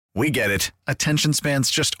We get it. Attention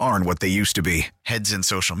spans just aren't what they used to be. Heads in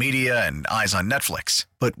social media and eyes on Netflix.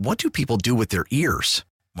 But what do people do with their ears?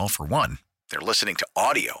 Well, for one, they're listening to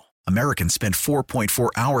audio. Americans spend 4.4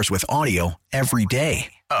 hours with audio every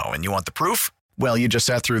day. Oh, and you want the proof? Well, you just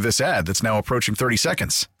sat through this ad that's now approaching 30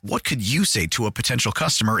 seconds. What could you say to a potential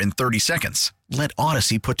customer in 30 seconds? Let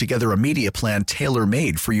Odyssey put together a media plan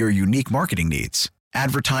tailor-made for your unique marketing needs.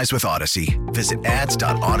 Advertise with Odyssey. Visit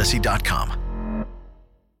ads.odyssey.com.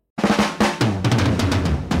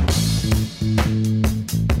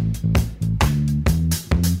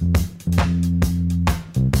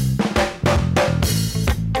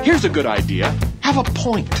 Here's a good idea. Have a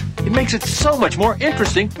point. It makes it so much more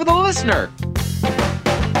interesting for the listener.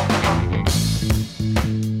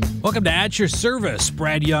 Welcome to At Your Service.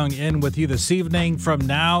 Brad Young in with you this evening from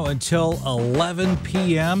now until 11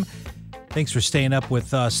 p.m. Thanks for staying up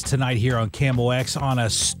with us tonight here on KMOX on a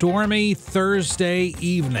stormy Thursday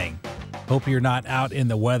evening. Hope you're not out in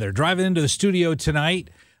the weather. Driving into the studio tonight,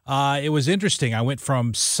 it was interesting. I went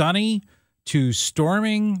from sunny to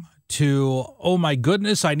storming to, oh my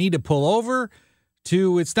goodness, I need to pull over,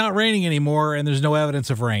 to it's not raining anymore and there's no evidence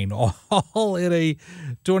of rain, all in a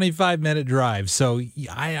 25-minute drive. So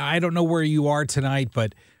I don't know where you are tonight,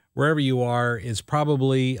 but wherever you are is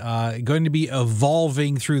probably going to be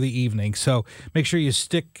evolving through the evening. So make sure you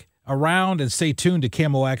stick around and stay tuned to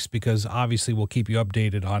KMOX because obviously we'll keep you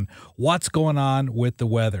updated on what's going on with the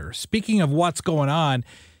weather. Speaking of what's going on,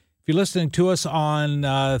 if you're listening to us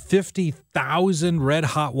on 50,000 red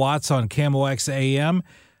hot watts on KMOX AM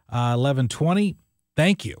 1120,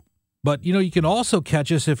 thank you. But, you can also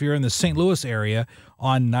catch us if you're in the St. Louis area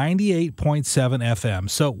on 98.7 FM.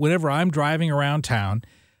 So whenever I'm driving around town,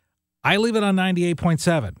 I leave it on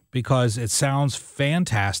 98.7 because it sounds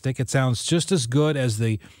fantastic. It sounds just as good as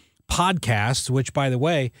the podcast, which, by the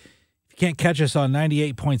way, if you can't catch us on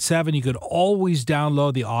 98.7, you could always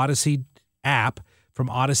download the Odyssey app from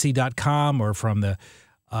Odyssey.com or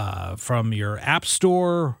from your app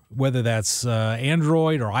store, whether that's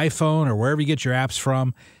Android or iPhone or wherever you get your apps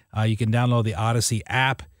from. You can download the Odyssey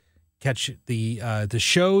app, catch the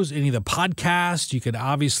shows, any of the podcasts. You can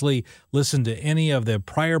obviously listen to any of the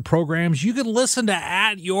prior programs. You can listen to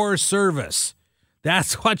At Your Service.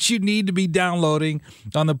 That's what you need to be downloading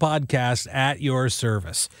on the podcast, At Your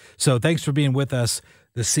Service. So thanks for being with us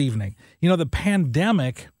this evening. The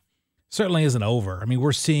pandemic certainly isn't over. I mean,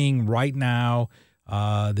 we're seeing right now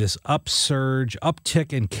this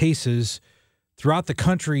uptick in cases throughout the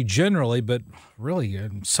country generally, but really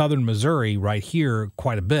in southern Missouri right here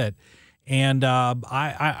quite a bit. And I'm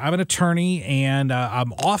an attorney, and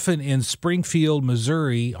I'm often in Springfield,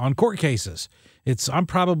 Missouri on court cases. I'm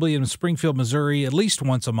probably in Springfield, Missouri at least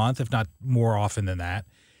once a month, if not more often than that.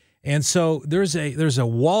 And so there's a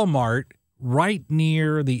Walmart right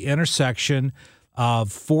near the intersection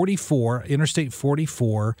of Interstate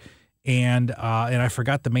 44, and I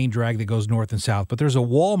forgot the main drag that goes north and south, but there's a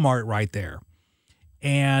Walmart right there.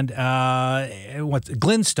 And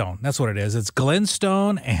Glenstone, that's what it is. It's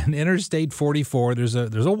Glenstone and Interstate 44. There's a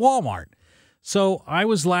Walmart. So I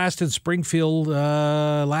was last in Springfield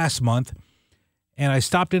last month, and I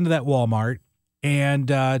stopped into that Walmart and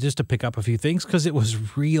just to pick up a few things because it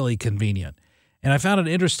was really convenient. And I found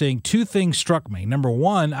it interesting. Two things struck me. Number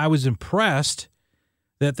one, I was impressed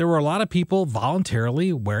that there were a lot of people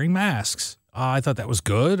voluntarily wearing masks. I thought that was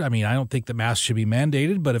good. I mean, I don't think the masks should be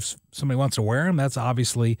mandated, but if somebody wants to wear them, that's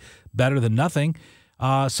obviously better than nothing.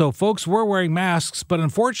 So folks were wearing masks, but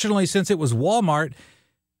unfortunately, since it was Walmart,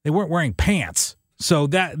 they weren't wearing pants. So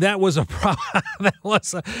that was a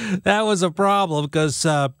that was a problem because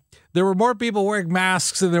there were more people wearing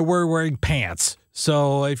masks than there were wearing pants.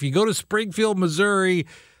 So if you go to Springfield, Missouri,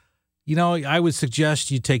 I would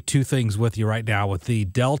suggest you take two things with you right now with the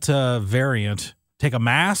Delta variant. Take a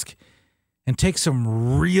mask and take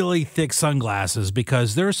some really thick sunglasses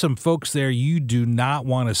because there are some folks there you do not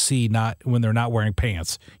want to see when they're not wearing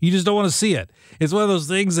pants. You just don't want to see it. It's one of those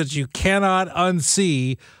things that you cannot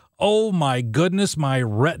unsee. Oh my goodness, my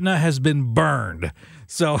retina has been burned.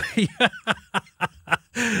 So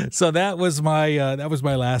that was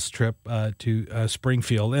my last trip to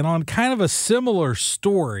Springfield. And on kind of a similar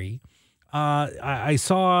story, I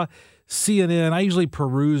saw CNN. I usually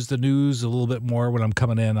peruse the news a little bit more when I'm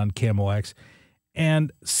coming in on KMOX.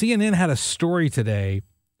 And CNN had a story today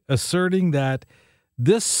asserting that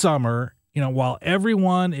this summer, while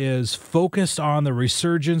everyone is focused on the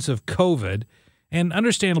resurgence of COVID, and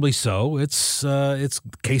understandably so, it's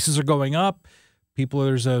cases are going up.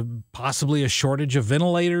 There's possibly a shortage of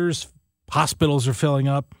ventilators. Hospitals are filling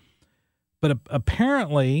up. But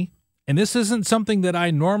apparently, and this isn't something that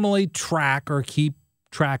I normally track or keep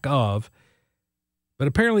track of. But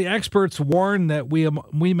apparently experts warn that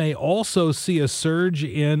we may also see a surge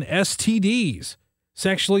in STDs,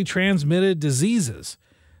 sexually transmitted diseases.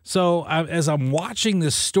 So as I'm watching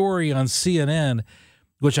this story on CNN,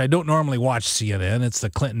 which I don't normally watch CNN, it's the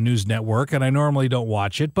Clinton News Network, and I normally don't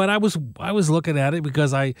watch it, but I was looking at it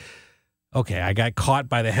because I got caught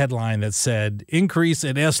by the headline that said increase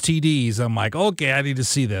in STDs. I'm like, okay, I need to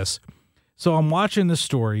see this. So I'm watching this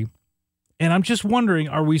story, and I'm just wondering,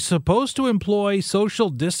 are we supposed to employ social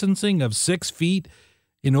distancing of 6 feet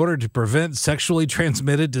in order to prevent sexually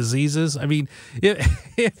transmitted diseases? I mean,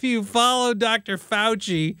 if you follow Dr.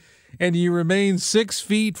 Fauci and you remain 6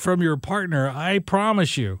 feet from your partner, I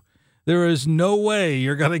promise you, there is no way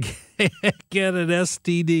you're going to get an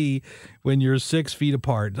STD when you're 6 feet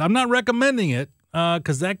apart. I'm not recommending it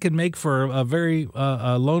because that can make for a very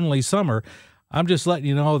lonely summer. I'm just letting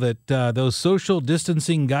you know that those social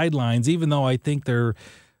distancing guidelines, even though I think they're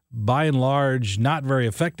by and large not very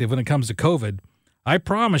effective when it comes to COVID, I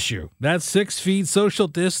promise you that 6 feet social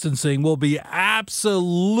distancing will be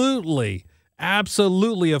absolutely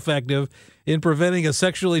effective in preventing a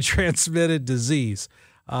sexually transmitted disease.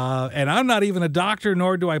 And I'm not even a doctor,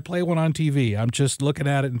 nor do I play one on TV. I'm just looking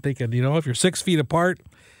at it and thinking, if you're 6 feet apart,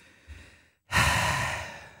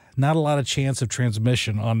 not a lot of chance of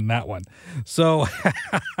transmission on that one. So,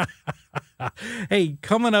 hey,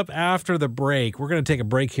 coming up after the break, we're going to take a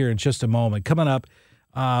break here in just a moment. Coming up,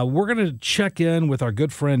 we're going to check in with our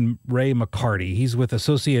good friend Ray McCarty. He's with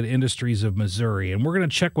Associated Industries of Missouri, and we're going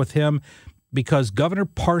to check with him because Governor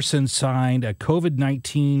Parsons signed a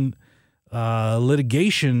COVID-19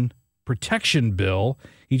 litigation protection bill.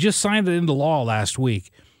 He just signed it into law last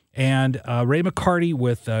week. And Ray McCarty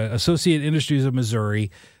with Associated Industries of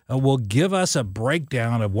Missouri will give us a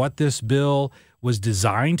breakdown of what this bill was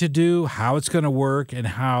designed to do, how it's going to work, and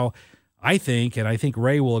how I think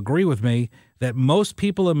Ray will agree with me, that most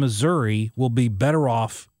people in Missouri will be better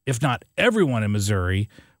off, if not everyone in Missouri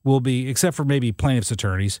will be, except for maybe plaintiffs'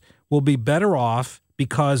 attorneys, will be better off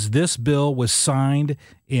because this bill was signed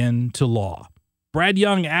into law. Brad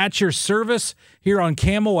Young at your service here on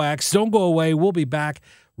KMOX. Don't go away. We'll be back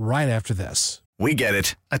right after this. We get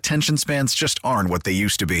it. Attention spans just aren't what they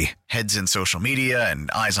used to be. Heads in social media and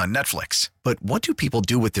eyes on Netflix. But what do people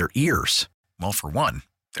do with their ears? Well, for one,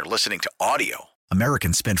 they're listening to audio.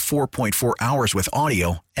 Americans spend 4.4 hours with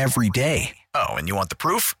audio every day. Oh, and you want the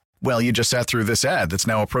proof? Well, you just sat through this ad that's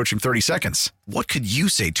now approaching 30 seconds. What could you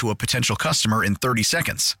say to a potential customer in 30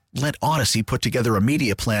 seconds? Let Odyssey put together a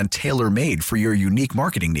media plan tailor-made for your unique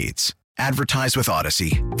marketing needs. Advertise with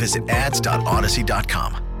Odyssey. Visit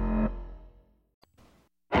ads.odyssey.com.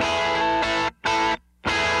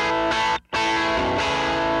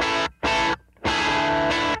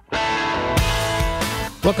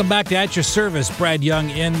 Welcome back to At Your Service. Brad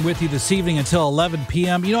Young in with you this evening until 11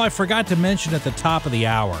 p.m. I forgot to mention at the top of the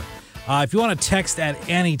hour, if you want to text at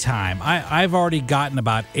any time, I've already gotten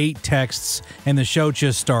about 8 texts and the show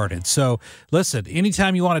just started. So listen,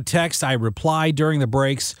 anytime you want to text, I reply during the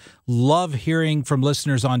breaks. Love hearing from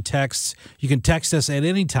listeners on texts. You can text us at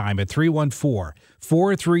any time at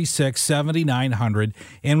 314-436-7900.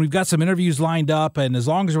 And we've got some interviews lined up. And as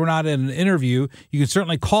long as we're not in an interview, you can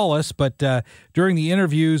certainly call us. But during the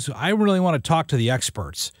interviews, I really want to talk to the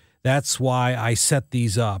experts. That's why I set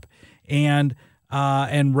these up. And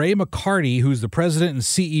Ray McCarty, who's the president and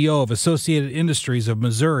CEO of Associated Industries of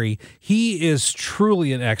Missouri, he is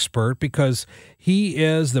truly an expert because he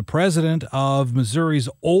is the president of Missouri's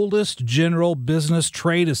oldest general business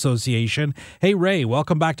trade association. Hey, Ray,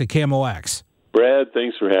 welcome back to KMOX. Brad,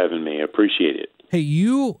 thanks for having me. I appreciate it. Hey,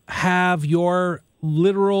 you have your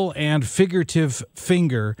literal and figurative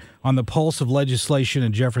finger on the pulse of legislation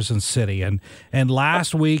in Jefferson City. And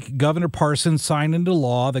last week, Governor Parsons signed into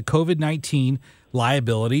law the COVID-19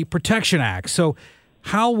 Liability Protection Act. So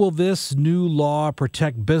how will this new law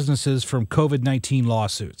protect businesses from COVID-19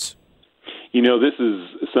 lawsuits? This is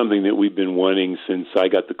something that we've been wanting since I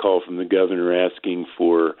got the call from the governor asking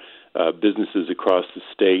for businesses across the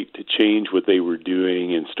state to change what they were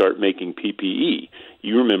doing and start making PPE.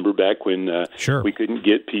 You remember back when Sure. we couldn't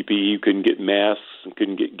get PPE, couldn't get masks, and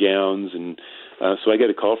couldn't get gowns. And so I got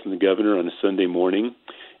a call from the governor on a Sunday morning,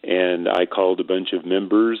 and I called a bunch of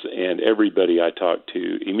members, and everybody I talked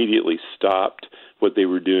to immediately stopped what they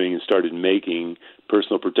were doing and started making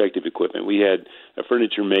personal protective equipment. We had a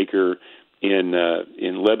furniture maker in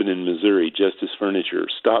Lebanon, Missouri, Justice Furniture,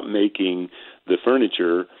 stopped making the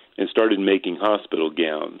furniture and started making hospital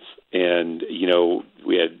gowns. And,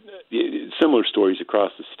 we had similar stories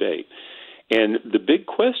across the state. And the big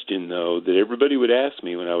question, though, that everybody would ask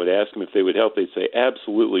me when I would ask them if they would help, they'd say,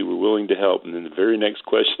 absolutely, we're willing to help. And then the very next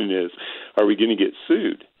question is, are we going to get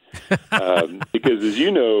sued? Because as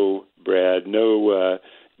you know, Brad, no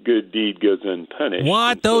good deed goes unpunished.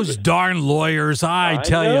 What? Those darn lawyers, I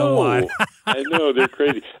tell you what. I know, they're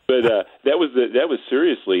crazy. But that was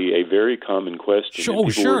seriously a very common question. Sure,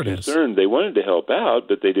 people were it is. concerned. They wanted to help out,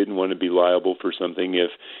 but they didn't want to be liable for something if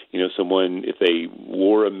they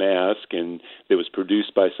wore a mask and that was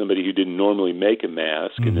produced by somebody who didn't normally make a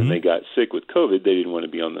mask, and then they got sick with COVID, they didn't want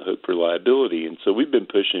to be on the hook for liability. And so we've been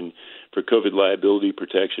pushing for COVID liability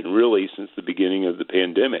protection really since the beginning of the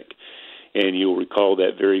pandemic. And you'll recall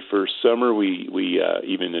that very first summer, we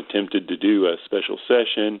even attempted to do a special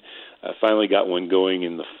session. Finally got one going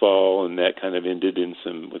in the fall, and that kind of ended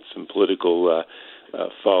with some political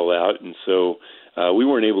fallout. And so we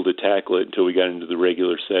weren't able to tackle it until we got into the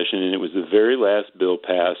regular session. And it was the very last bill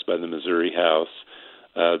passed by the Missouri House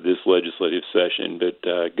this legislative session.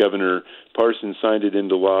 But Governor Parsons signed it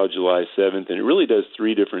into law July 7th, and it really does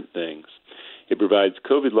three different things. It provides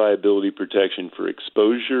COVID liability protection for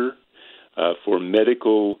exposure, for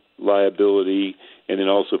medical liability, and then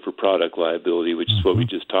also for product liability, which is what we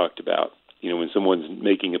just talked about. When someone's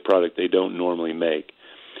making a product they don't normally make.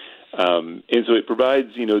 And so it provides,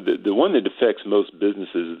 the one that affects most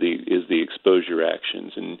businesses is the exposure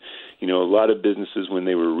actions. And, a lot of businesses, when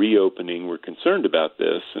they were reopening, were concerned about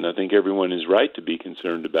this, and I think everyone is right to be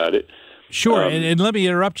concerned about it. Sure, and let me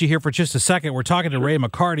interrupt you here for just a second. We're talking to Ray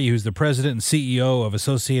McCarty, who's the president and CEO of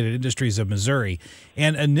Associated Industries of Missouri.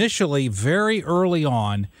 And initially, very early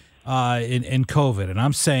on in COVID, and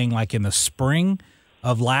I'm saying like in the spring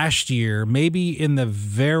of last year, maybe in the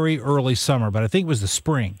very early summer, but I think it was the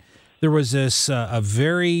spring, there was this a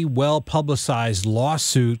very well-publicized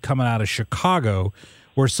lawsuit coming out of Chicago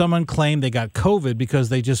where someone claimed they got COVID because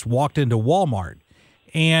they just walked into Walmart.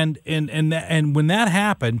 And when that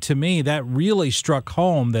happened, to me, that really struck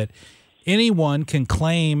home that anyone can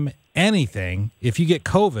claim anything if you get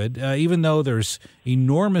COVID, even though there's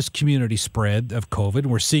enormous community spread of COVID.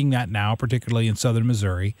 We're seeing that now, particularly in southern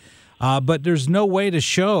Missouri. But there's no way to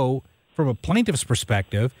show, from a plaintiff's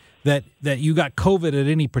perspective, that you got COVID at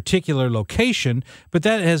any particular location, but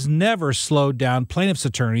that has never slowed down plaintiffs'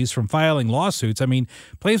 attorneys from filing lawsuits. I mean,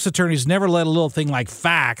 plaintiffs' attorneys never let a little thing like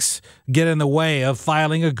facts get in the way of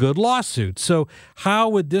filing a good lawsuit. So how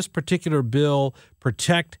would this particular bill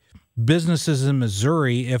protect businesses in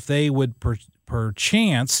Missouri if they would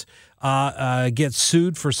perchance get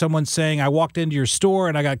sued for someone saying, I walked into your store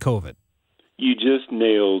and I got COVID? You just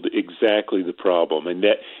nailed exactly the problem, and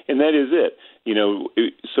that is it.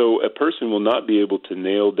 So a person will not be able to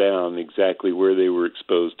nail down exactly where they were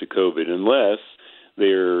exposed to COVID unless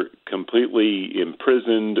they're completely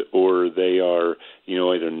imprisoned or they are,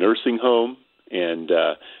 at a nursing home and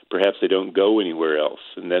perhaps they don't go anywhere else,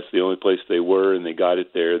 and that's the only place they were and they got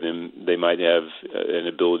it there. Then they might have an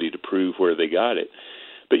ability to prove where they got it.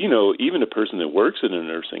 But even a person that works in a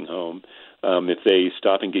nursing home, if they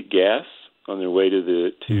stop and get gas on their way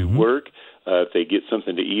to work, if they get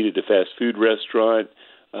something to eat at a fast food restaurant,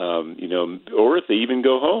 or if they even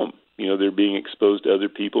go home, they're being exposed to other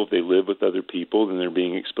people. If they live with other people, then they're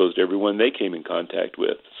being exposed to everyone they came in contact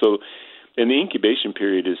with. So, and the incubation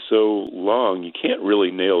period is so long, you can't really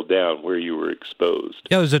nail down where you were exposed.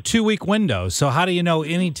 Yeah, there's a 2-week window. So how do you know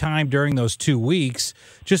any time during those 2 weeks,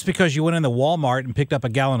 just because you went into Walmart and picked up a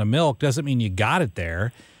gallon of milk doesn't mean you got it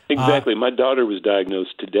there? Exactly. My daughter was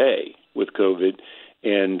diagnosed today with COVID,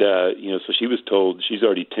 and so she was told she's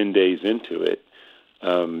already 10 days into it.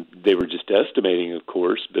 They were just estimating, of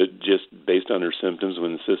course, but just based on her symptoms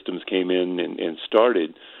when the symptoms came in and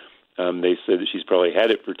started, they said that she's probably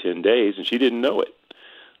had it for 10 days, and she didn't know it.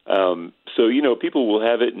 So, people will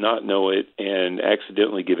have it, not know it, and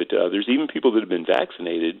accidentally give it to others. Even people that have been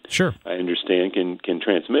vaccinated, sure, I understand, can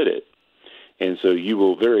transmit it. And so you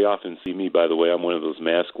will very often see me, by the way, I'm one of those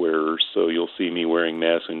mask wearers, so you'll see me wearing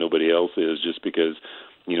masks when nobody else is, just because,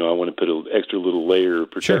 I want to put an extra little layer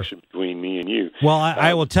of protection between me and you. Well,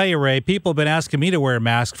 I will tell you, Ray, people have been asking me to wear a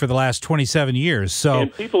mask for the last 27 years. So,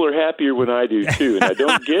 and people are happier when I do, too, and I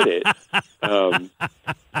don't get it.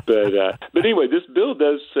 But anyway, this bill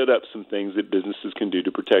does set up some things that businesses can do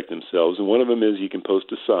to protect themselves, and one of them is you can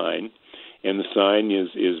post a sign, and the sign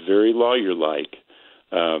is very lawyer-like.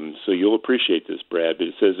 So you'll appreciate this, Brad, but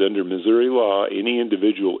it says, under Missouri law, any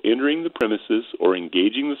individual entering the premises or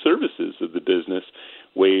engaging the services of the business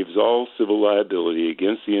waives all civil liability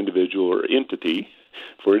against the individual or entity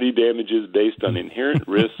for any damages based on inherent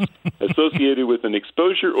risks associated with an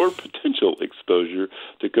exposure or potential exposure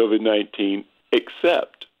to COVID-19,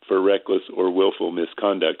 except for reckless or willful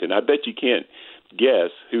misconduct. And I bet you can't guess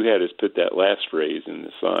who had us put that last phrase in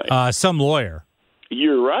the sign. Some lawyer.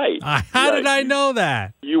 You're right. How did I know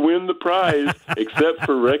that? You win the prize, except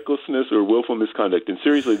for recklessness or willful misconduct. And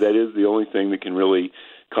seriously, that is the only thing that can really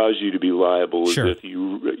cause you to be liable. Is if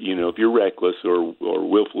if you're reckless or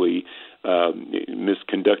willfully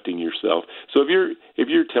misconducting yourself. So if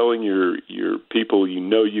you're telling your people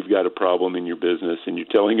you've got a problem in your business, and you're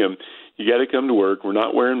telling them you got to come to work, we're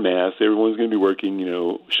not wearing masks, everyone's going to be working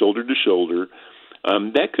shoulder to shoulder,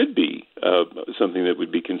 that could be something that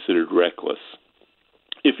would be considered reckless.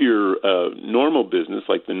 If you're a normal business,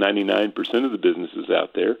 like the 99% of the businesses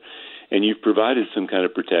out there, and you've provided some kind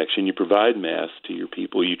of protection, you provide masks to your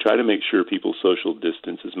people, you try to make sure people social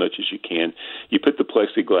distance as much as you can, you put the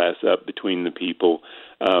plexiglass up between the people,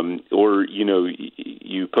 or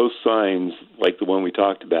you post signs like the one we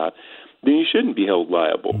talked about, then you shouldn't be held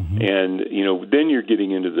liable. Mm-hmm. And, then you're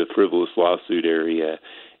getting into the frivolous lawsuit area.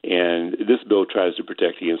 And this bill tries to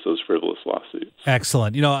protect against those frivolous lawsuits.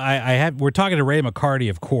 Excellent. We're talking to Ray McCarty,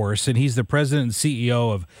 of course, and he's the president and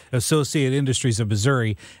CEO of Associated Industries of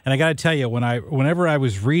Missouri. And I got to tell you, whenever I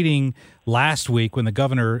was reading last week when the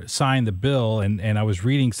governor signed the bill, and I was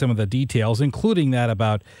reading some of the details, including that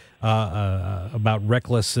about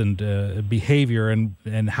reckless and behavior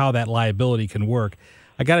and how that liability can work,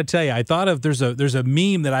 I got to tell you, I thought of there's a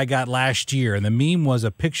meme that I got last year, and the meme was a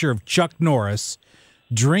picture of Chuck Norris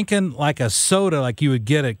drinking like a soda like you would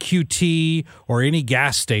get at QT or any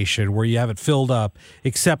gas station where you have it filled up,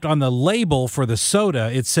 except on the label for the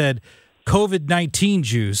soda, it said COVID-19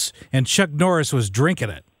 juice, and Chuck Norris was drinking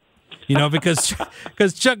it. Because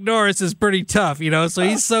Chuck Norris is pretty tough, so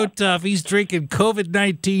he's so tough, he's drinking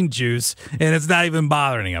COVID-19 juice, and it's not even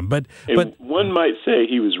bothering him. But one might say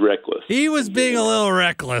he was reckless. He was being a little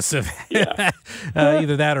reckless, either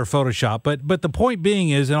that or Photoshop. But the point being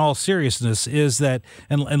is, in all seriousness, is that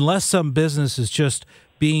unless some business is just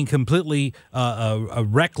being completely a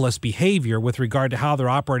reckless behavior with regard to how they're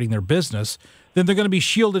operating their business, then they're going to be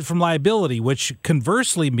shielded from liability, which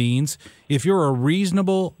conversely means if you're a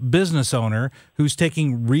reasonable business owner who's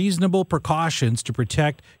taking reasonable precautions to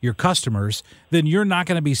protect your customers, then you're not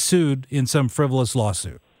going to be sued in some frivolous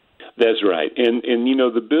lawsuit. That's right. And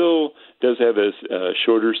the bill does have a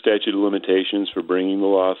shorter statute of limitations for bringing the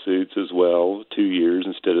lawsuits as well, 2 years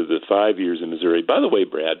instead of the 5 years in Missouri. By the way,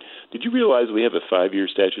 Brad, did you realize we have a 5-year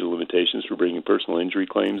statute of limitations for bringing personal injury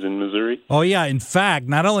claims in Missouri? Oh, yeah. In fact,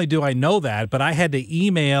 not only do I know that, but I had to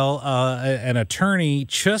email an attorney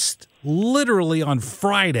just literally on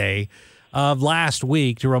Friday of last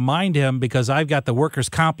week to remind him, because I've got the workers'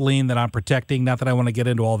 comp lien that I'm protecting. Not that I want to get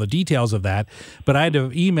into all the details of that, but I had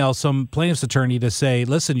to email some plaintiff's attorney to say,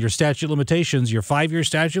 listen, your statute of limitations, your 5-year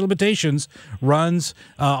statute of limitations runs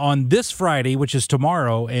on this Friday, which is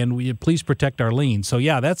tomorrow, and please protect our lien. So,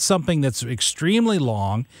 yeah, that's something that's extremely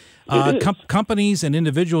long. Companies and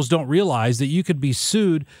individuals don't realize that you could be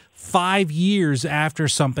sued 5 years after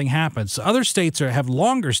something happens. Other states have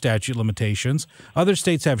longer statute limitations. Other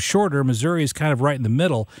states have shorter. Missouri is kind of right in the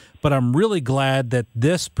middle. But I'm really glad that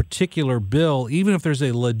this particular bill, even if there's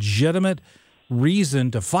a legitimate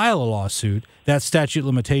reason to file a lawsuit, that statute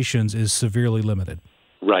limitations is severely limited.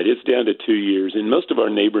 Right. It's down to 2 years. And most of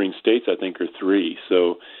our neighboring states, I think, are 3.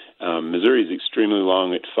 So Missouri is extremely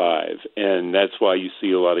long at 5, and that's why you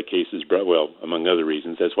see a lot of cases brought, among other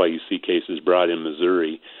reasons, that's why you see cases brought in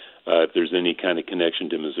Missouri if there's any kind of connection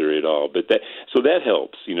to Missouri at all. But that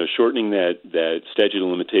helps. Shortening that statute of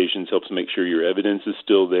limitations helps make sure your evidence is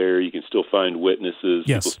still there. You can still find witnesses.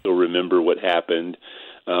 Yes. People still remember what happened.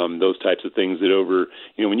 Those types of things that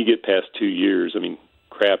when you get past 2 years,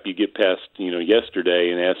 crap, you get past,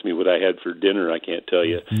 yesterday and ask me what I had for dinner, I can't tell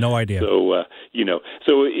you. No idea. So,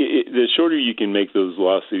 the shorter you can make those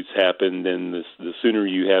lawsuits happen, then the sooner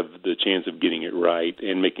you have the chance of getting it right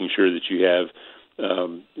and making sure that you have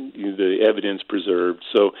the evidence preserved.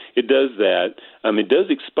 So it does that. It does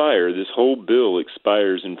expire. This whole bill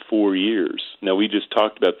expires in 4 years. Now, we just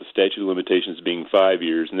talked about the statute of limitations being 5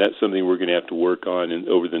 years, and that's something we're going to have to work on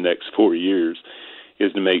over the next 4 years,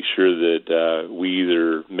 is to make sure that we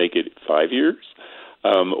either make it 5 years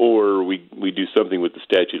or we do something with the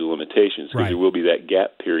statute of limitations, because there will be that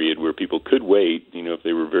gap period where people could wait. If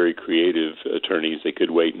they were very creative attorneys, they could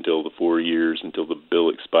wait until the 4 years, until the bill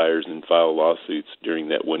expires, and file lawsuits during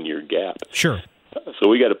that 1 year gap. Sure. So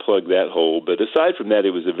we got to plug that hole. But aside from that,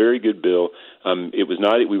 it was a very good bill. We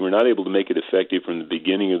were not able to make it effective from the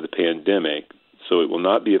beginning of the pandemic, so it will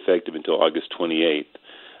not be effective until August 28th.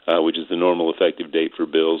 Which is the normal effective date for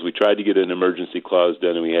bills. We tried to get an emergency clause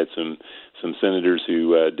done, and we had some senators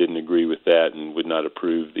who didn't agree with that and would not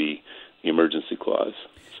approve the emergency clause.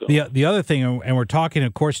 So. The other thing, and we're talking,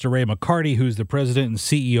 of course, to Ray McCarty, who's the president and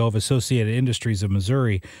CEO of Associated Industries of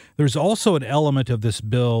Missouri. There's also an element of this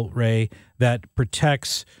bill, Ray, that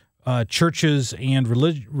protects churches and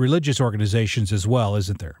religious organizations as well,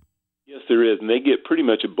 isn't there? Yes, there is, and they get pretty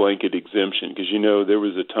much a blanket exemption because, there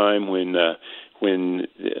was a time when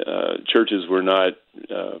churches were not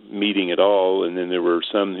meeting at all, and then there were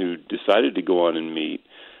some who decided to go on and meet.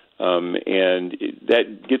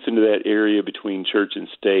 That gets into that area between church and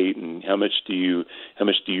state, and how much do you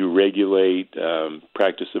regulate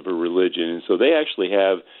practice of a religion? And so they actually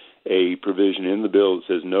have a provision in the bill that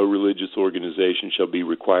says no religious organization shall be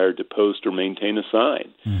required to post or maintain a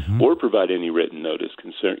sign or provide any written notice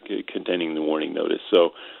containing the warning notice.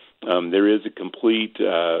 So there is a complete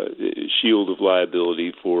shield of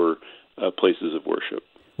liability for places of worship.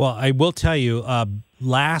 Well, I will tell you,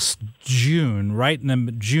 last June, right in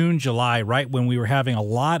the July, right when we were having a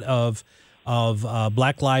lot of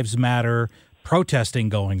Black Lives Matter protesting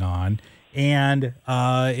going on, and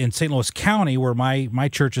in St. Louis County, where my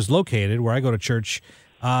church is located, where I go to church,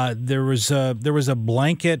 there was a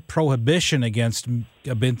blanket prohibition against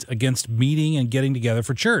meeting and getting together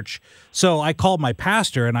for church. So I called my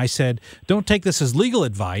pastor and I said, "Don't take this as legal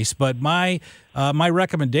advice, but my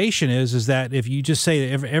recommendation is that if you just say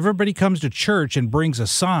if everybody comes to church and brings a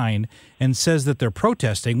sign and says that they're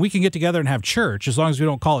protesting, we can get together and have church. As long as we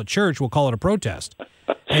don't call it church, we'll call it a protest."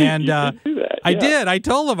 And do that. I did. I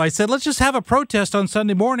told him, I said, let's just have a protest on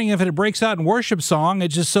Sunday morning. If it breaks out in worship song,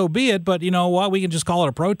 it's just so be it. But you know what? We can just call it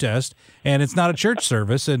a protest, and it's not a church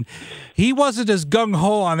service. And he wasn't as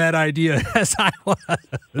gung-ho on that idea as I was.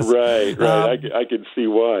 Right. I can see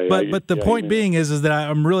why. But the point being is that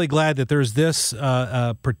I'm really glad that there's this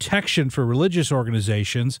protection for religious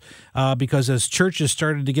organizations because as churches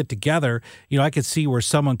started to get together, I could see where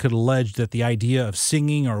someone could allege that the idea of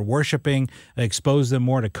singing or worshiping exposed them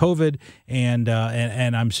more to COVID, and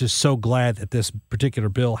I'm just so glad that this particular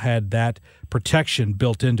bill had that protection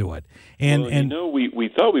built into it. And we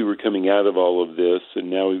thought we were coming out of all of this, and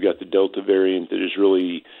now we've got the Delta variant that is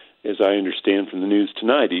really, as I understand from the news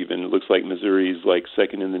tonight, even it looks like Missouri is like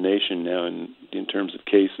second in the nation now in terms of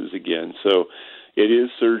cases again. So it is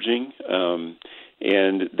surging,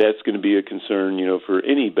 and that's going to be a concern, for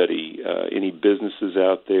anybody, any businesses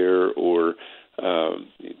out there or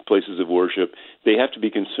places of worship. They have to be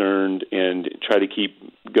concerned and try to keep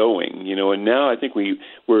going, and now I think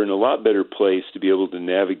we're in a lot better place to be able to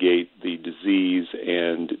navigate the disease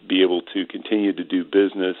and be able to continue to do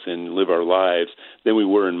business and live our lives than we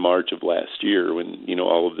were in March of last year when,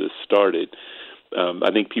 all of this started. I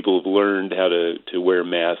think people have learned how to wear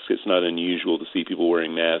masks. It's not unusual to see people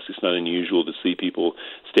wearing masks. It's not unusual to see people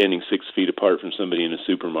standing 6 feet apart from somebody in a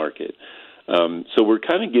supermarket. So we're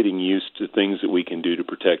kind of getting used to things that we can do to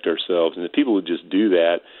protect ourselves. And if people would just do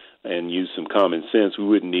that and use some common sense, we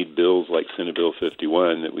wouldn't need bills like Senate Bill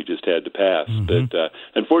 51 that we just had to pass. But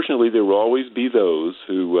unfortunately, there will always be those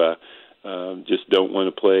who just don't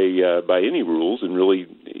want to play by any rules. And really,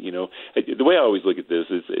 the way I always look at this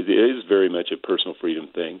is it is very much a personal freedom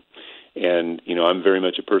thing. And, I'm very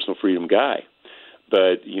much a personal freedom guy.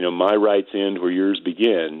 But, my rights end where yours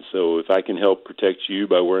begin. So if I can help protect you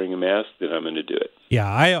by wearing a mask, then I'm going to do it. Yeah,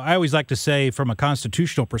 I always like to say from a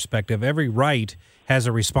constitutional perspective, every right has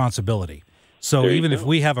a responsibility. So even if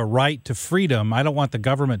we have a right to freedom, I don't want the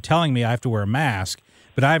government telling me I have to wear a mask,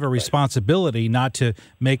 but I have a responsibility not to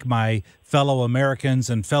make my fellow Americans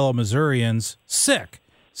and fellow Missourians sick.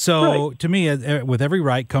 So to me, with every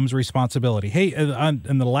right comes responsibility. Hey,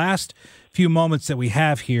 in the last few moments that we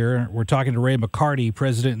have here, we're talking to Ray McCarty,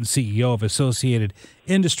 President and CEO of Associated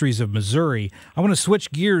Industries of Missouri. I want to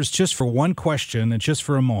switch gears just for one question and just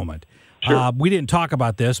for a moment. Sure. We didn't talk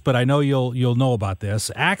about this, but I know you'll know about this.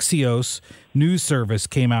 Axios News Service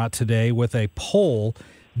came out today with a poll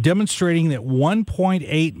demonstrating that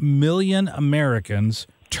 1.8 million Americans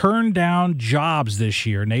turned down jobs this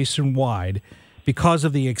year nationwide because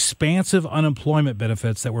of the expansive unemployment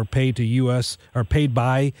benefits that were paid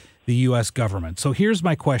by the U.S. government. So here's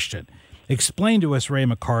my question. Explain to us, Ray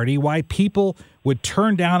McCarty, why people would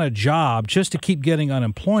turn down a job just to keep getting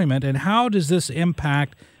unemployment, and how does this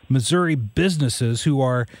impact Missouri businesses who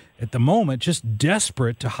are, at the moment, just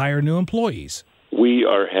desperate to hire new employees? We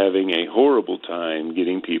are having a horrible time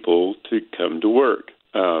getting people to come to work.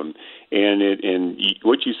 And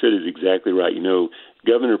what you said is exactly right.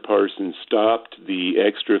 Governor Parsons stopped the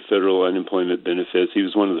extra federal unemployment benefits. He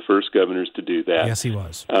was one of the first governors to do that. Yes, he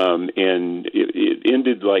was. And it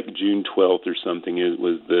ended like June 12th or something. It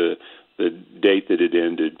was the date that it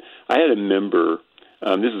ended. I had a member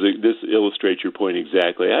This illustrates your point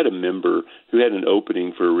exactly. I had a member who had an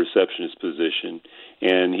opening for a receptionist position,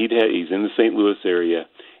 and he's in the St. Louis area,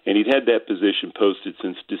 and he'd had that position posted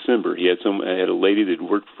since December. I had a lady that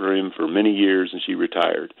worked for him for many years, and she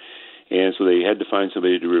retired, and so they had to find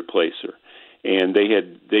somebody to replace her. And they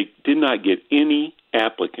did not get any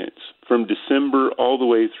applicants from December all the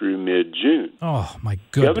way through mid-June. Oh, my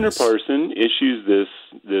goodness. Governor Parson issues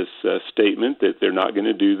this statement that they're not going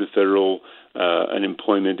to do the federal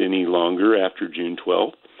unemployment any longer after June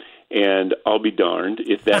 12th. And I'll be darned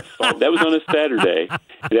if that was on a Saturday.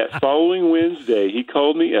 That following Wednesday, he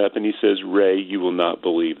called me up and he says, "Ray, you will not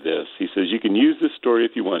believe this." He says, "You can use this story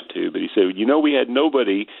if you want to," but he said, we had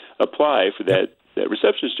nobody apply for that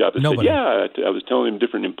receptionist job. I said, "Yeah." I was telling him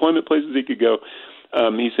different employment places he could go.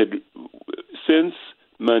 He said, "Since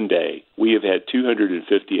Monday, we have had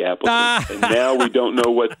 250 applicants, and now we don't know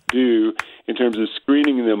what to do in terms of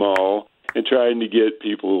screening them all and trying to get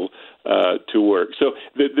people to work." So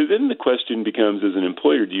then the question becomes, as an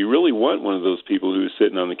employer, do you really want one of those people who's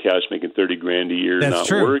sitting on the couch making $30,000 a year,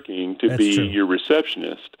 working, to be your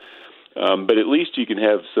receptionist? But at least you can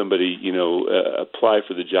have somebody, apply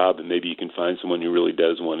for the job, and maybe you can find someone who really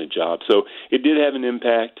does want a job. So it did have an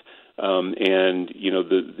impact, and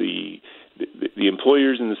the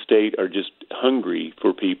employers in the state are just hungry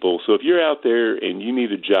for people. So if you're out there and you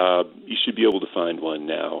need a job, you should be able to find one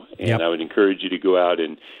now. And I would encourage you to go out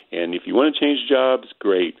and if you want to change jobs,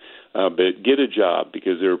 great. But get a job,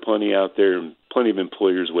 because there are plenty out there and plenty of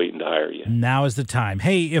employers waiting to hire you. Now is the time.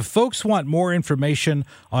 Hey, if folks want more information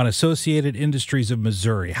on Associated Industries of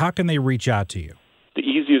Missouri, how can they reach out to you? The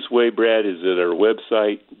easiest way, Brad, is at our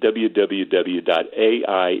website,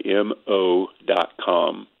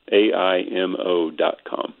 www.aimo.com.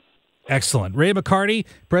 aimo.com. Excellent. Ray McCarty,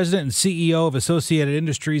 President and CEO of Associated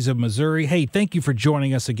Industries of Missouri. Hey, thank you for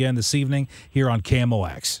joining us again this evening here on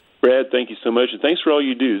KMOX. Brad, thank you so much, and thanks for all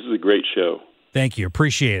you do. This is a great show. Thank you.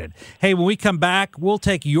 Appreciate it. Hey, when we come back, we'll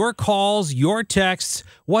take your calls, your texts.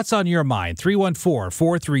 What's on your mind?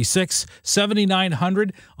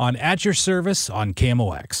 314-436-7900 on At Your Service on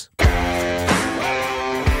KMOX.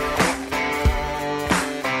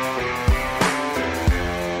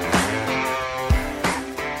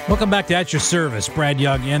 Welcome back to At Your Service. Brad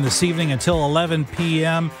Young in this evening until 11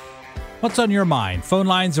 p.m. What's on your mind? Phone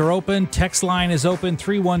lines are open. Text line is open,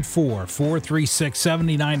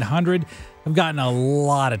 314-436-7900. I've gotten a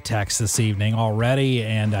lot of texts this evening already,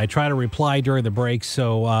 and I try to reply during the break,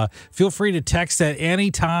 so feel free to text at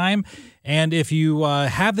any time. And if you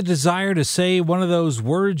have the desire to say one of those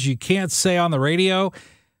words you can't say on the radio,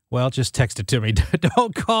 well, just text it to me.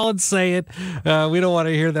 Don't call and say it. We don't want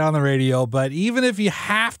to hear that on the radio. But even if you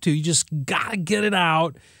have to, you just got to get it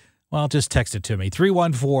out. Well, just text it to me,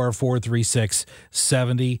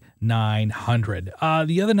 314-436-7900.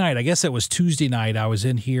 The other night, I guess it was Tuesday night, I was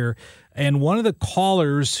in here, and one of the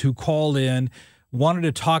callers who called in wanted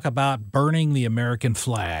to talk about burning the American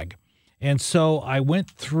flag. And so I went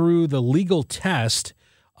through the legal test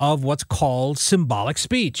of what's called symbolic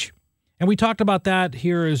speech. And we talked about that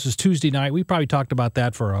here. This was Tuesday night. We probably talked about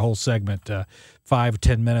that for a whole segment,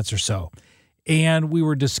 5-10 minutes or so. And we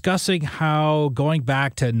were discussing how, going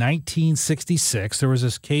back to 1966, there was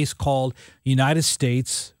this case called United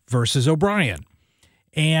States versus O'Brien.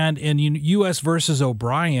 And in U.S. versus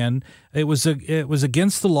O'Brien, it was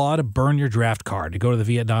against the law to burn your draft card to go to the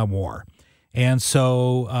Vietnam War. And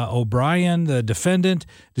so O'Brien, the defendant,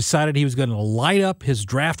 decided he was going to light up his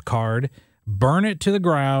draft card, burn it to the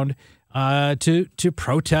ground to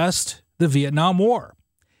protest the Vietnam War.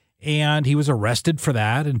 And he was arrested for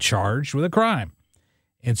that and charged with a crime.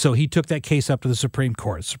 And so he took that case up to the Supreme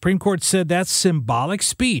Court. The Supreme Court said that's symbolic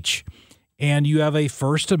speech, and you have a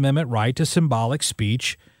First Amendment right to symbolic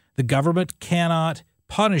speech. The government cannot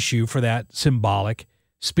punish you for that symbolic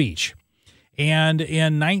speech. And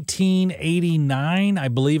in 1989, I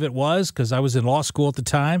believe it was, because I was in law school at the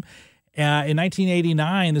time, in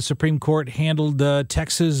 1989, the Supreme Court handled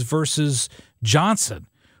Texas versus Johnson,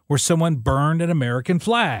 where someone burned an American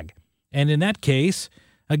flag. And in that case,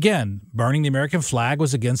 again, burning the American flag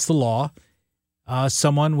was against the law.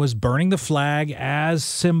 Someone was burning the flag as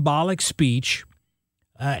symbolic speech,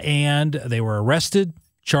 and they were arrested,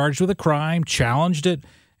 charged with a crime, challenged it,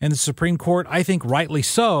 and the Supreme Court, I think rightly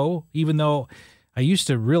so, even though I used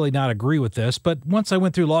to really not agree with this, but once I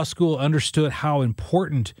went through law school, understood how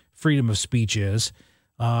important freedom of speech is.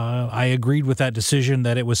 I agreed with that decision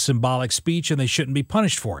that it was symbolic speech and they shouldn't be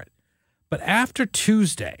punished for it. But after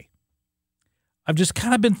Tuesday, I've just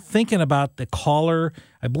kind of been thinking about the caller.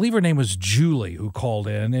 I believe her name was Julie, who called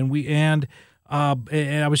in, and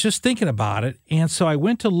I was just thinking about it. And so I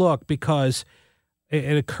went to look because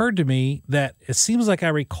it occurred to me that it seems like I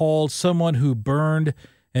recalled someone who burned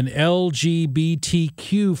an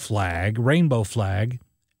LGBTQ flag, rainbow flag,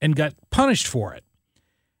 and got punished for it.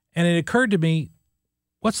 And it occurred to me,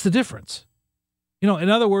 what's the difference? In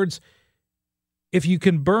other words, if you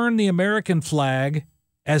can burn the American flag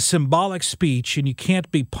as symbolic speech and you can't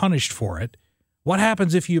be punished for it, what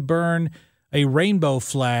happens if you burn a rainbow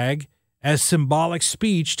flag as symbolic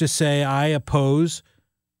speech to say, I oppose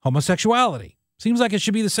homosexuality? Seems like it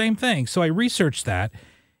should be the same thing. So I researched that.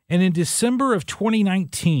 And in December of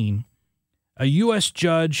 2019, a U.S.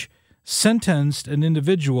 judge sentenced an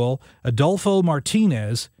individual, Adolfo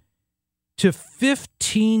Martinez, to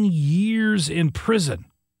 15 years in prison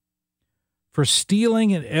for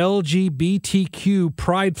stealing an LGBTQ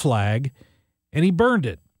pride flag, and he burned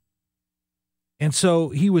it. And so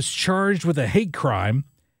he was charged with a hate crime,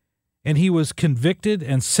 and he was convicted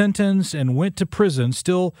and sentenced and went to prison,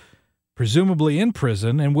 still presumably in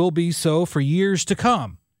prison, and will be so for years to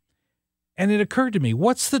come. And it occurred to me,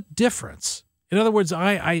 what's the difference? In other words,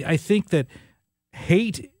 I think that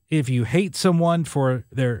hate, if you hate someone for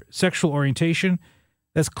their sexual orientation,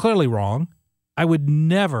 that's clearly wrong. I would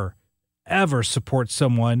never, ever support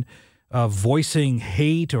someone voicing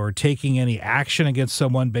hate or taking any action against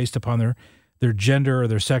someone based upon their gender or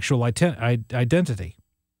their sexual identity.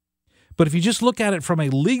 But if you just look at it from a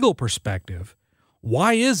legal perspective,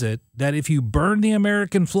 why is it that if you burn the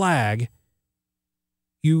American flag,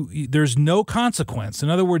 there's no consequence?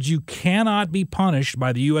 In other words, you cannot be punished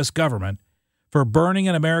by the U.S. government for burning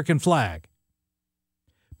an American flag.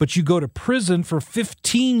 But you go to prison for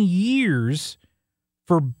 15 years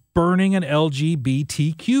for burning an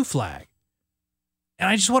LGBTQ flag. And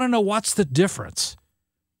I just want to know, what's the difference?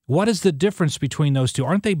 What is the difference between those two?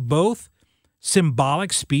 Aren't they both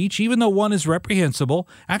symbolic speech, even though one is reprehensible?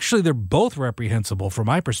 Actually, they're both reprehensible from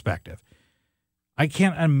my perspective. I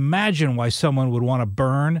can't imagine why someone would want to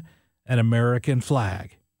burn an American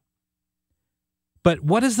flag. But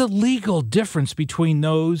what is the legal difference between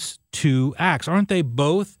those two acts? Aren't they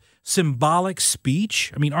both symbolic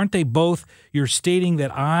speech? I mean, aren't they both, you're stating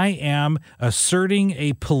that I am asserting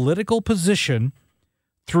a political position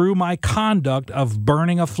through my conduct of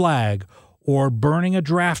burning a flag or burning a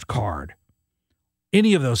draft card?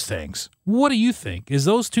 Any of those things. What do you think? Is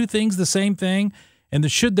those two things the same thing? And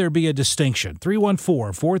should there be a distinction?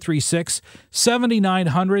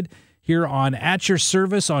 314-436-7900 here on At Your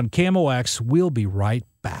Service on KMOX. We'll be right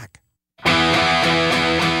back.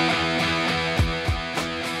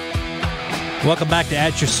 Welcome back to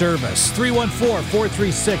At Your Service.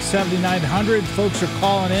 314-436-7900. Folks are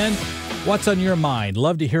calling in. What's on your mind?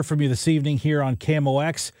 Love to hear from you this evening here on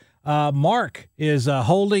KMOX. Mark is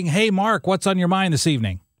holding. Hey, Mark, what's on your mind this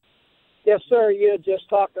evening? Yes, sir. You're just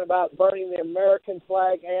talking about burning the American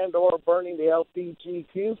flag and or burning the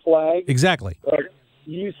LGBTQ flag. Exactly.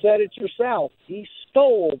 You said it yourself. He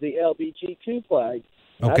stole the LGBTQ flag.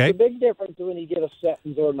 Okay. That's a big difference when you get a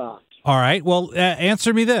sentence or not. All right. Well,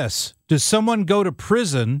 answer me this. Does someone go to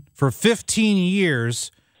prison for 15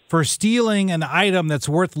 years for stealing an item that's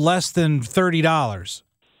worth less than $30?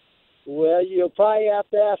 Well, you'll probably have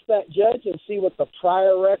to ask that judge and see what the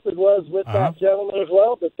prior record was with that gentleman as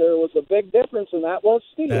well, but there was a big difference, and that was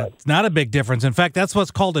stealing. That's not a big difference. In fact, that's what's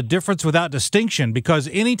called a difference without distinction, because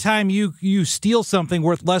anytime you steal something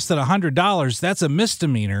worth less than $100, that's a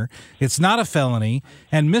misdemeanor. It's not a felony,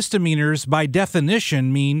 and misdemeanors, by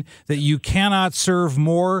definition, mean that you cannot serve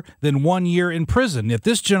more than 1 year in prison. If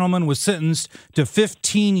this gentleman was sentenced to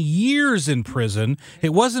 15 years in prison,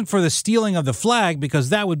 it wasn't for the stealing of the flag, because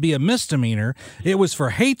that would be a misdemeanor. It was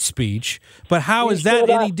for hate speech. But how is that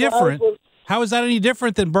any different? How is that any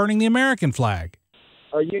different than burning the American flag?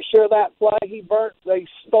 Are you sure that flag they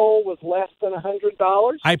stole was less than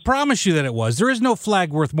 $100? I promise you that it was. There is no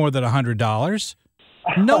flag worth more than $100.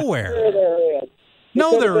 Nowhere. Sure there is.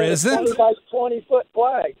 No, there isn't. It's like 20-foot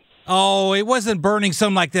flag. Oh, it wasn't burning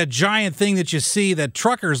something like that giant thing that you see that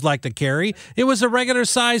truckers like to carry. It was a regular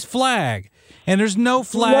size flag. And there's no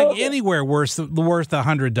flag anywhere worth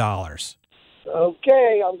 $100.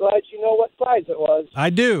 Okay, I'm glad you know what size it was.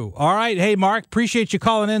 I do. All right. Hey, Mark, appreciate you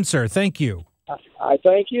calling in, sir. Thank you. I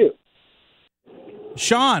thank you.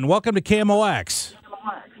 Sean, welcome to KMOX.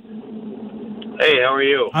 Hey, how are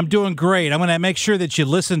you? I'm doing great. I'm going to make sure that you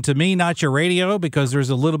listen to me, not your radio, because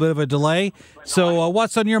there's a little bit of a delay. So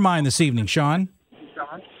what's on your mind this evening, Sean?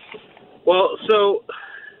 Well, so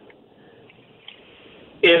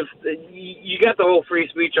if you got the whole free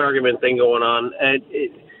speech argument thing going on, and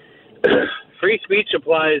free speech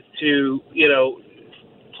applies to,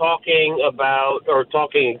 talking about or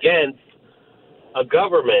talking against a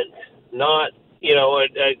government, not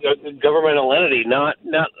a governmental entity, not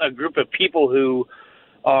a group of people who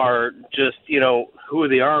are just, who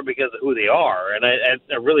they are because of who they are. And I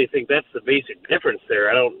really think that's the basic difference there.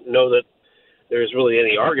 I don't know that there's really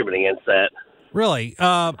any argument against that. Really?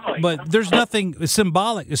 But there's nothing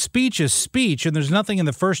symbolic. Speech is speech, and there's nothing in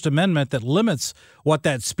the First Amendment that limits what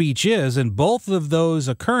that speech is. And both of those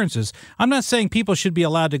occurrences, I'm not saying people should be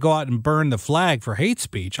allowed to go out and burn the flag for hate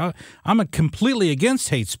speech. I'm completely against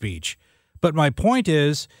hate speech. But my point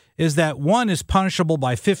is that one is punishable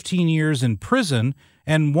by 15 years in prison,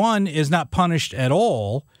 and one is not punished at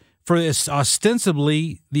all for this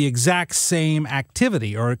ostensibly the exact same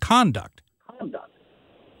activity or conduct.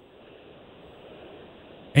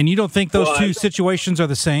 And you don't think those two situations are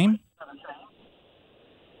the same?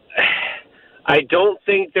 I don't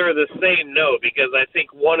think they're the same, no, because I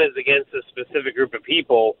think one is against a specific group of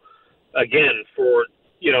people, again, for,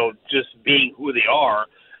 just being who they are.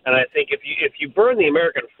 And I think if you burn the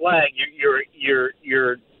American flag,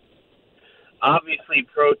 you're obviously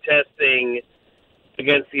protesting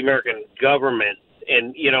against the American government.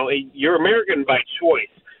 And, you're American by choice.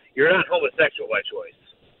 You're not homosexual by choice.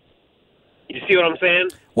 You see what I'm saying?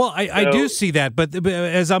 Well, I do see that, but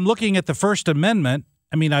as I'm looking at the First Amendment,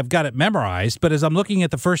 I mean, I've got it memorized, but as I'm looking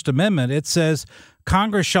at the First Amendment, it says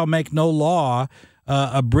Congress shall make no law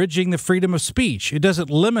abridging the freedom of speech. It doesn't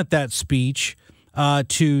limit that speech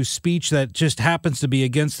to speech that just happens to be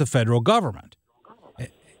against the federal government.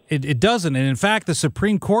 It doesn't. And in fact, the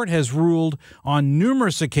Supreme Court has ruled on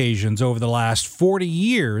numerous occasions over the last 40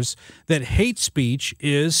 years that hate speech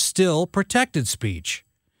is still protected speech.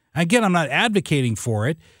 Again, I'm not advocating for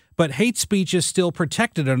it, but hate speech is still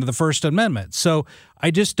protected under the First Amendment. So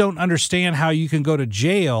I just don't understand how you can go to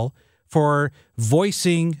jail for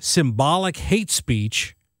voicing symbolic hate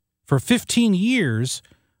speech for 15 years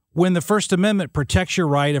when the First Amendment protects your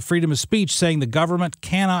right of freedom of speech, saying the government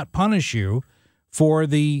cannot punish you for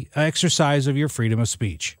the exercise of your freedom of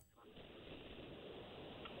speech.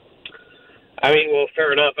 I mean, well,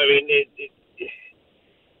 fair enough. I mean,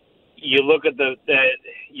 you look at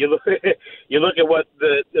you look at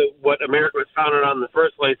what America was founded on in the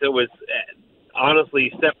first place. It was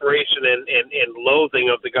honestly separation and loathing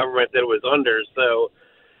of the government that it was under. So,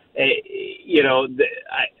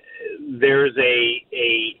 there's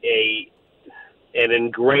an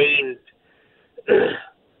ingrained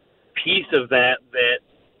piece of that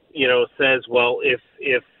says, well, if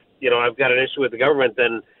I've got an issue with the government,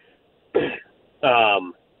 then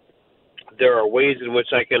there are ways in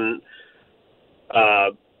which I can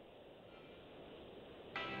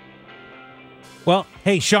Well,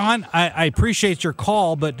 hey, Sean, I appreciate your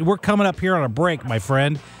call, but we're coming up here on a break, my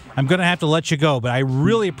friend. I'm going to have to let you go, but I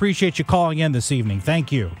really appreciate you calling in this evening.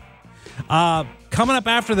 Thank you. Coming up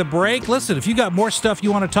after the break, listen, if you got more stuff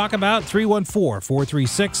you want to talk about,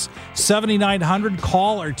 314-436-7900,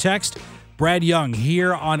 call or text Brad Young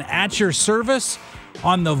here on At Your Service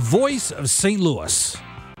on the Voice of St. Louis,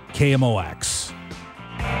 KMOX.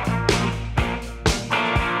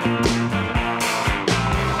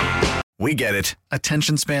 We get it.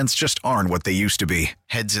 Attention spans just aren't what they used to be.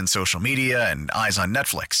 Heads in social media and eyes on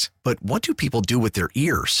Netflix. But what do people do with their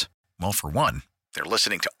ears? Well, for one, they're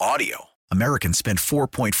listening to audio. Americans spend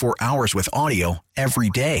 4.4 hours with audio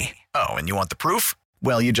every day. Oh, and you want the proof?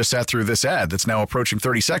 Well, you just sat through this ad that's now approaching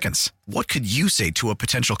 30 seconds. What could you say to a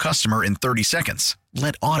potential customer in 30 seconds?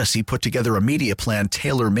 Let Odyssey put together a media plan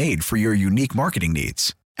tailor-made for your unique marketing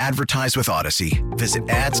needs. Advertise with Odyssey. Visit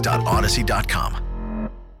ads.odyssey.com.